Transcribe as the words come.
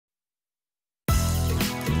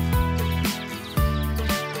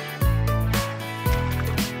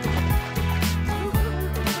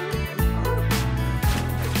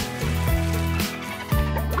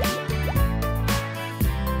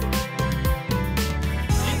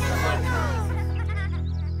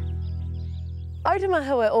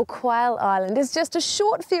Ōtumahua, or Quail Island, is just a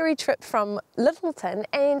short ferry trip from Lyttleton,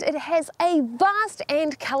 and it has a vast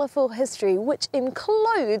and colourful history which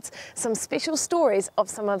includes some special stories of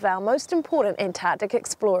some of our most important Antarctic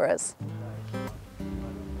explorers.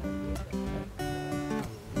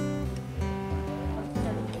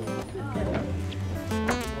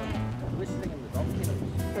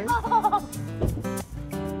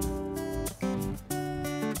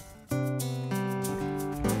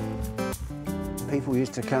 People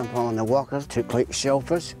used to come on the walkers to collect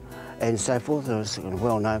shellfish and so forth. It was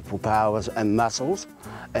well known for powers and mussels.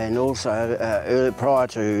 And also, prior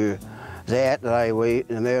to that, the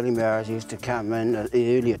early Maoris used to come in,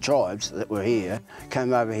 the earlier tribes that were here,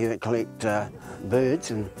 come over here and collect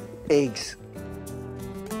birds and eggs.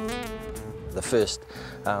 The first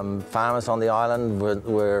farmers on the island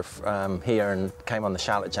were here and came on the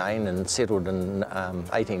Charlotte Jane and settled in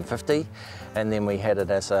 1850, and then we had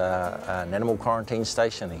it as an animal quarantine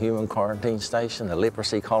station, a human quarantine station, a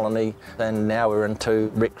leprosy colony, and now we're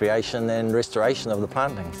into recreation and restoration of the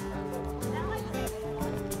plantings.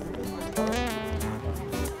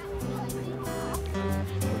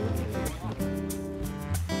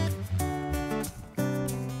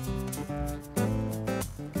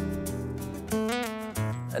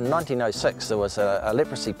 In 1906, there was a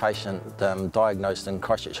leprosy patient diagnosed in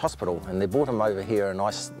Christchurch Hospital, and they brought him over here and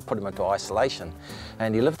put him into isolation.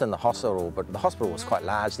 And he lived in the hospital, but the hospital was quite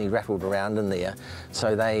large and he rattled around in there.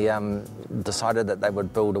 So they decided that they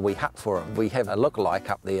would build a wee hut for him. We have a look-alike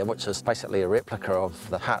up there, which is basically a replica of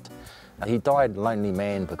the hut. He died a lonely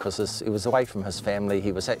man because he was away from his family.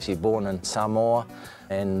 He was actually born in Samoa,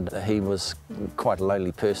 and he was quite a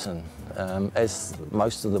lonely person, as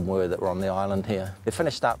most of them were that were on the island here. They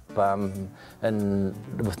finished up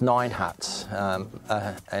with 9 huts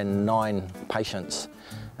and 9 patients.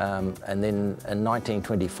 And then in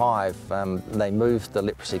 1925, they moved the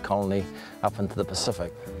leprosy colony up into the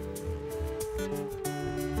Pacific.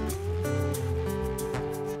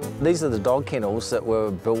 These are the dog kennels that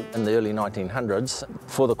were built in the early 1900s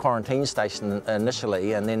for the quarantine station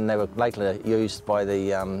initially, and then they were later used by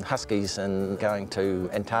the Huskies in going to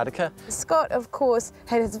Antarctica. Scott, of course,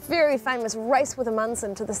 had his very famous race with a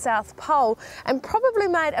Munson to the South Pole, and probably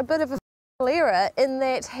made a bit of a error in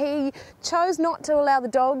that he chose not to allow the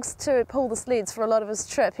dogs to pull the sleds for a lot of his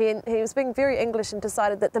trip. He was being very English and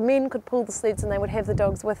decided that the men could pull the sleds and they would have the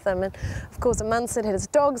dogs with them. And of course, a Munson had his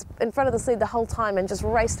dogs in front of the sled the whole time and just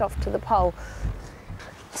raced off to the pole.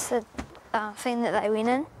 It's the thing that they went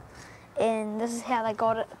in, and this is how they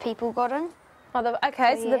got it. People got in. Oh,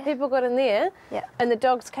 okay, so the people got in there, yeah, and the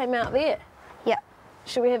dogs came out there. Yeah.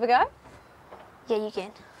 Should we have a go? Yeah, you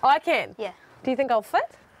can. Oh, I can? Yeah. Do you think I'll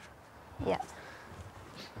fit? Yeah.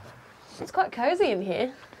 It's quite cosy in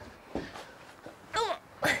here.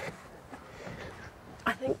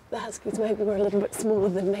 I think the Huskies maybe were a little bit smaller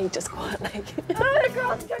than me, just quietly.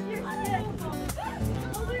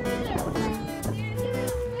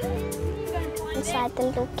 Inside the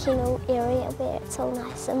little kennel area where it's all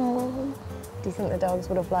nice and warm. Do you think the dogs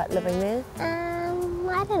would have liked living there?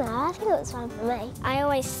 I don't know. I think it was fine for me. I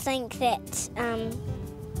always think that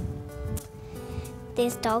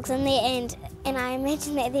there's dogs in there, and I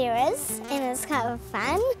imagine that there is, and it's kind of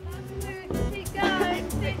fun. 1,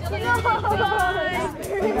 2,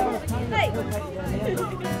 3, go! Hey!